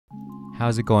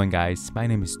How's it going, guys? My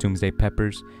name is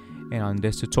𝗍𝗶𝗱𝗲𝗀𝗀, and on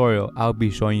this tutorial I'll be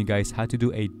showing you guys how to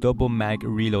do a double mag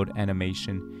reload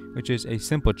animation, which is a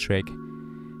simple trick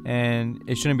and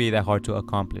it shouldn't be that hard to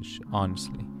accomplish,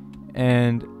 honestly.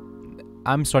 And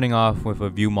I'm starting off with a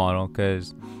view model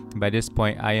because by this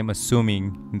point I am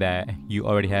assuming that you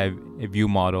already have a view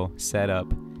model set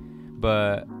up,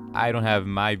 but I don't have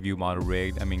my view model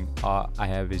rigged. I mean, all I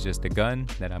have is just the gun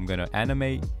that I'm gonna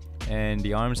animate and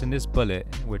the arms and this bullet,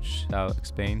 which I'll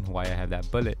explain why I have that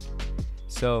bullet.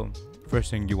 So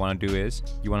first thing you want to do is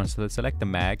you want to select the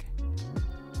mag,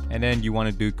 and then you want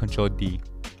to do Control D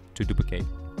to duplicate.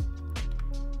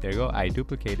 There you go, I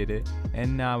duplicated it,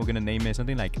 and now we're gonna name it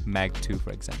something like mag 2,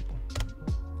 for example.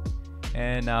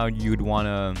 And now you'd want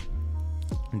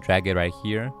to drag it right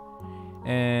here.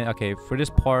 And okay, for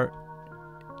this part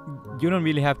you don't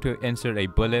really have to insert a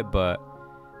bullet, but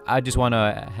I just want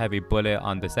to have a bullet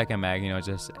on the second mag, you know,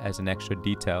 just as an extra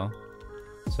detail.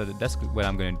 So that's what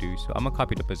I'm going to do. So I'm going to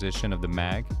copy the position of the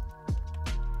mag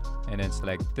and then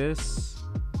select this,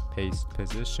 paste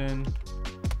position.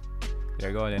 There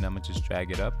you go. And then I'm going to just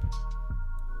drag it up.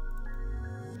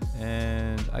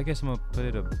 And I guess I'm going to put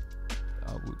it up.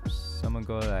 Oh, whoops. So I'm going to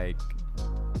go like,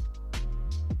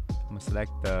 I'm going to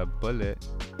select the bullet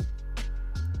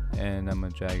and I'm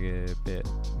going to drag it a bit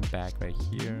back right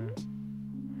here.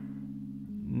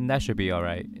 That should be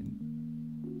alright.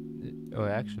 Oh,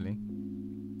 actually,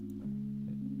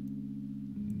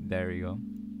 there we go.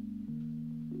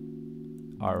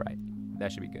 Alright, that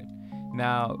should be good.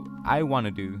 Now, what I want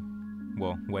to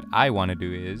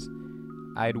do is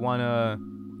I'd want to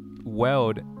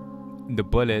weld the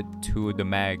bullet to the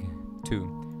mag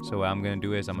 2. So what I'm going to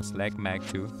do is I'm going to select mag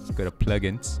 2, go to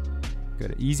plugins, go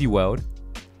to easy weld,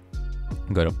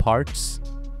 go to parts,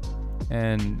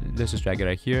 and let's just drag it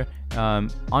right here.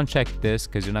 Uncheck this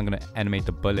because you're not going to animate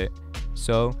the bullet.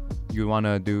 So you want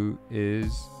to do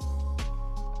is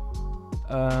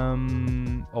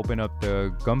open up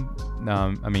the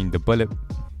the bullet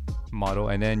model,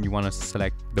 and then you want to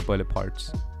select the bullet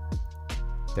parts.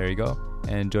 There you go,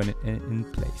 and join it in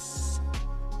place.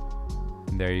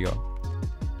 And there you go.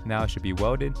 Now it should be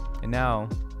welded. And now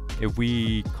if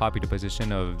we copy the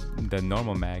position of the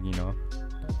normal mag, you know,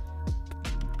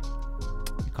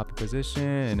 copy position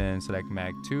and then select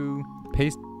mag 2,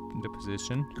 paste the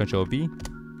position, Control V.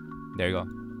 There you go.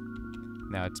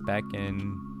 Now it's back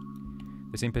in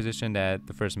the same position that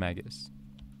the first mag is.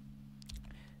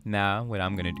 Now what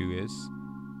I'm gonna do is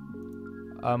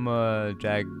I'm gonna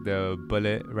drag the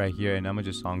bullet right here and I'm gonna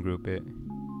just ungroup it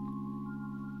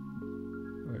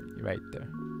right there.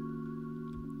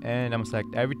 And I'm gonna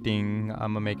select everything.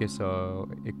 I'm gonna make it so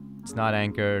it's not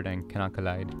anchored and cannot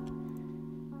collide.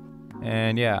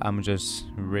 And yeah, I'm just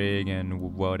rig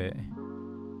and weld it.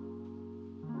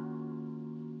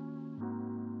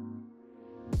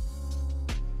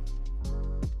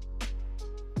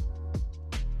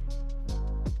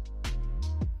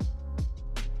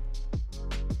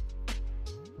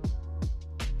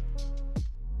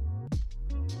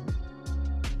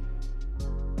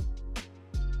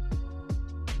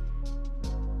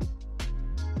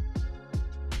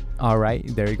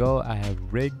 Alright, there you go. I have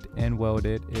rigged and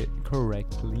welded it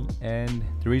correctly. And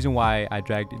the reason why I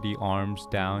dragged the arms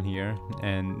down here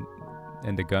and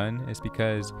the gun is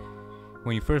because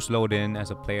when you first load in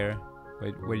as a player,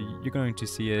 what you're going to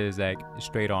see is like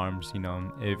straight arms, you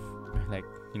know, if like,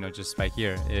 you know, just right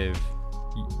here,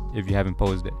 if you haven't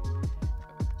posed it,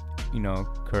 you know,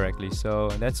 correctly. So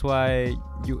that's why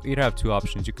you either have two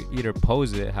options. You could either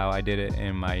pose it how I did it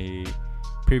in my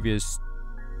previous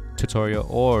tutorial,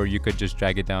 or you could just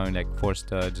drag it down like 4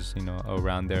 studs, just, you know,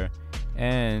 around there.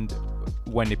 And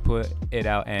when they put it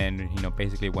out and, you know,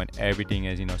 basically when everything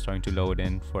is, you know, starting to load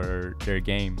in for their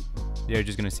game, they're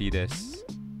just gonna see this.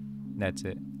 That's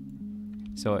it.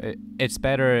 So it's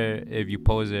better if you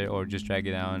pose it or just drag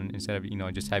it down instead of, you know,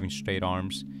 just having straight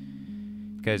arms,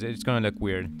 because it's gonna look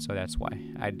weird. So that's why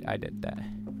I did that.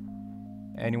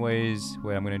 Anyways,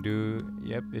 what I'm gonna do,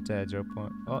 yep, it's at 0.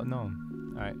 Oh no,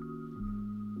 alright.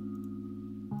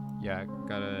 Yeah,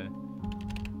 gotta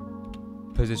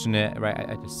position it right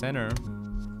at the center.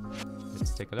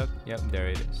 Let's take a look. Yep, there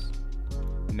it is.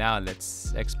 Now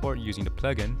let's export using the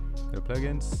plugin. Go to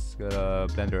plugins, go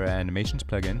to Blender Animations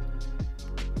plugin,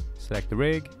 select the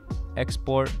rig,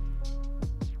 export,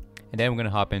 and then we're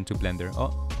gonna hop into Blender.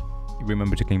 Oh,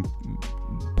 remember to clean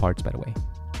parts, by the way.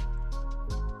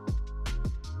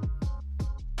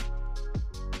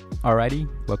 Alrighty,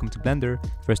 welcome to Blender.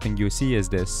 First thing you'll see is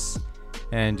this.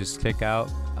 And just click out,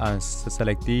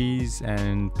 select these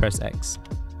and press X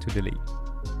to delete.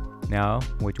 Now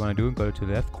what you want to do, go to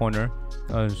the left corner,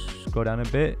 scroll down a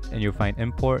bit and you'll find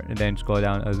import, and then scroll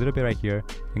down a little bit right here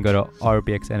and go to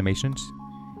RBX animations,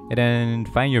 and then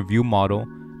find your view model.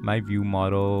 My view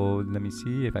model, let me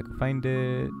see if I can find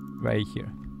it right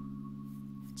here.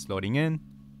 It's loading in.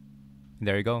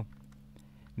 There you go.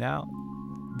 Now,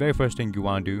 very first thing you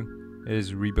want to do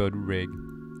is rebuild rig.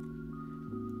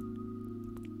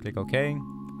 Click OK,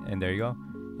 and there you go.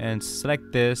 And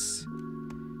select this,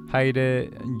 hide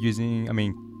it using,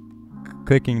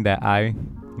 clicking that eye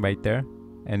right there.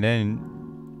 And then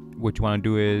what you want to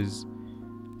do is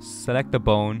select the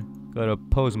bone, go to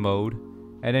pose mode,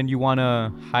 and then you want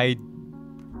to hide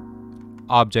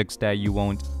objects that you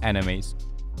won't animate.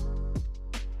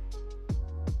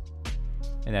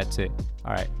 And that's it.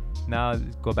 Alright, now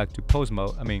go back to pose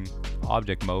mode,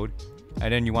 object mode,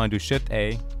 and then you want to do Shift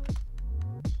A,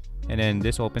 and then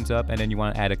this opens up, and then you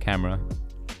want to add a camera.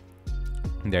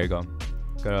 And there you go.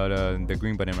 Go to the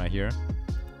green button right here.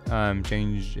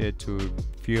 Change it to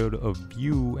field of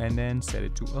view, and then set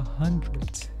it to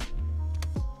 100.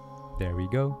 There we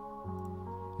go.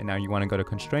 And now you want to go to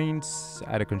constraints,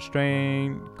 add a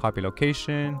constraint, copy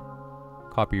location,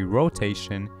 copy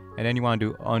rotation, and then you want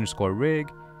to do underscore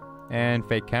rig and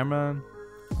fake camera,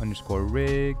 underscore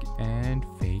rig and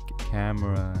fake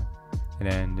camera. And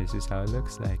then this is how it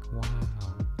looks like. Wow.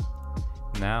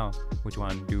 Now what you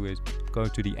want to do is go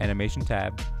to the animation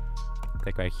tab,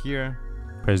 click right here,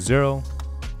 press 0,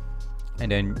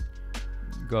 and then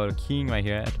go to keying right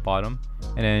here at the bottom,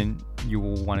 and then you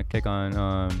will want to click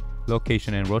on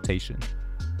location and rotation,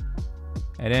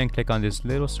 and then click on this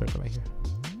little circle right here.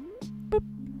 Boop.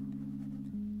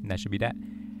 And that should be that.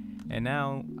 And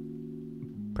now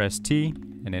press T,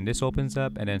 and then this opens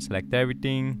up, and then select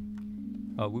everything.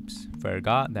 Oh, whoops,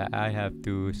 forgot that I have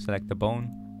to select the bone.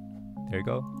 There you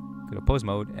go. Go to pose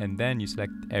mode, and then you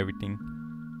select everything,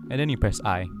 and then you press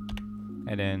I,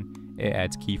 and then it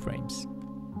adds keyframes.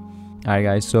 Alright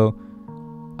guys, so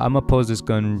I'm gonna pose this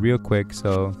gun real quick.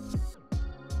 So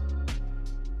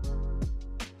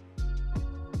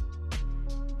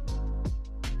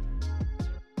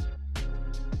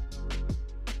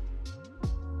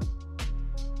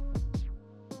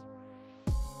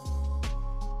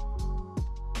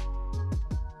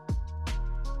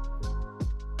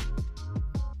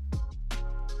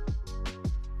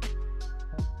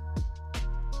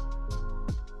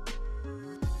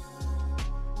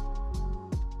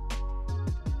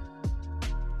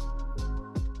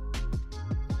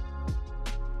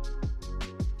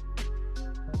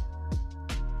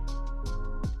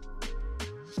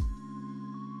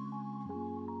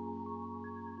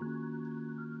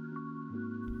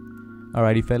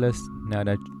alrighty fellas, now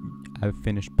that I've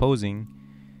finished posing,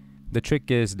 the trick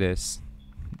is this.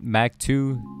 Mag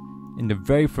 2, in the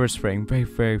very first frame,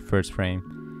 very first frame,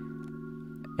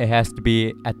 it has to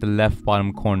be at the left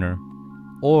bottom corner,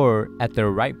 or at the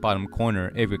right bottom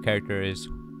corner if your character is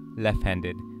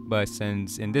left-handed. But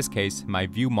since in this case my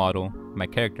view model, my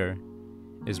character,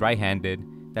 is right-handed,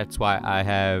 that's why I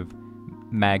have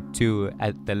Mag 2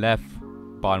 at the left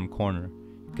bottom corner,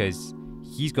 because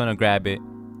he's gonna grab it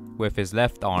with his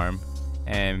left arm,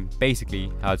 and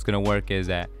basically how it's gonna work is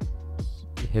that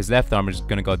his left arm is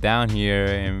gonna go down here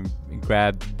and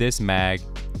grab this mag,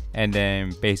 and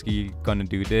then basically gonna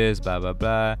do this, blah blah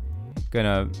blah,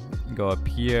 gonna go up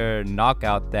here, knock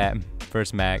out that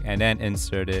first mag, and then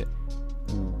insert it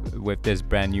with this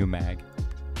brand new mag.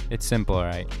 It's simple,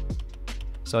 right?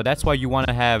 So that's why you want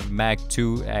to have mag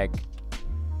 2 at,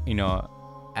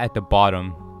 at the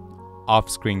bottom, off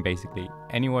screen, basically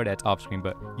anywhere that's off screen,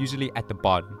 but usually at the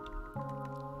bottom.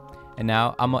 And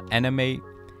now I'm gonna animate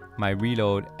my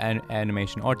reload and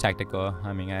animation, or tactical.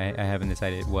 I haven't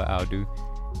decided what I'll do,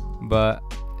 but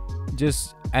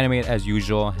just animate as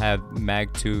usual. Have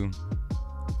mag 2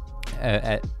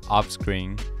 at off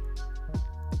screen.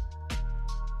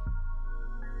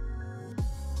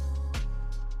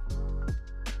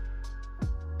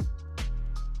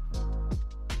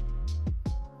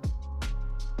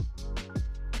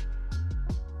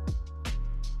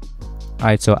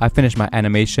 Alright, so I finished my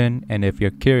animation, and if you're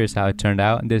curious how it turned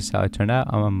out, this is how it turned out.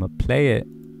 I'm gonna play it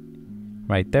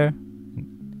right there,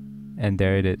 and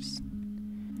there it is.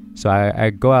 So I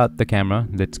go out the camera,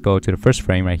 let's go to the first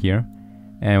frame right here,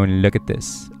 and when you look at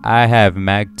this, I have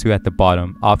mag 2 at the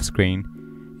bottom, off screen,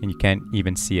 and you can't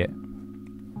even see it.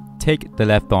 Take the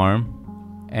left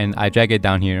arm, and I drag it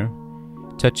down here,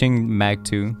 touching mag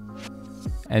 2,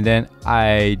 and then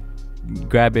I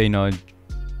grab it,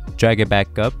 drag it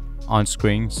back up on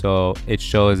screen, so it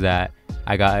shows that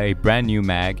I got a brand new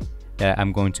mag that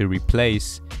I'm going to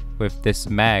replace with this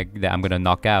mag that I'm gonna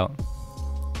knock out.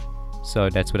 So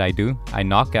that's what I do. I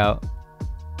knock out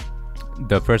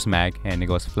the first mag and it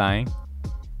goes flying,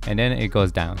 and then it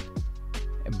goes down.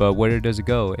 But where does it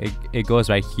go? It goes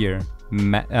right here.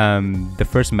 The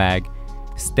first mag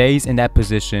stays in that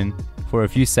position for a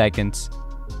few seconds,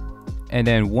 and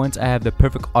then once I have the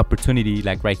perfect opportunity,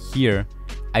 like right here,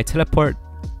 I teleport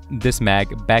this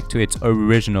mag back to its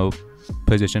original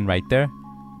position right there.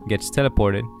 Gets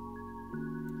teleported,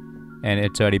 and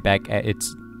it's already back at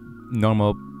its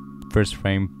normal first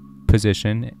frame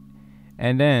position,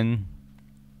 and then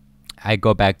I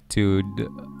go back to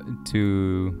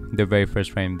the very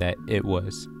first frame that it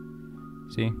was.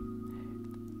 See?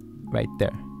 Right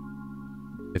there.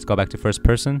 Let's go back to first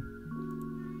person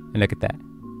and look at that.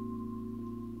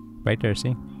 Right there,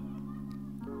 see?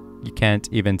 You can't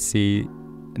even see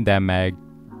that mag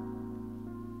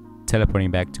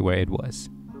teleporting back to where it was.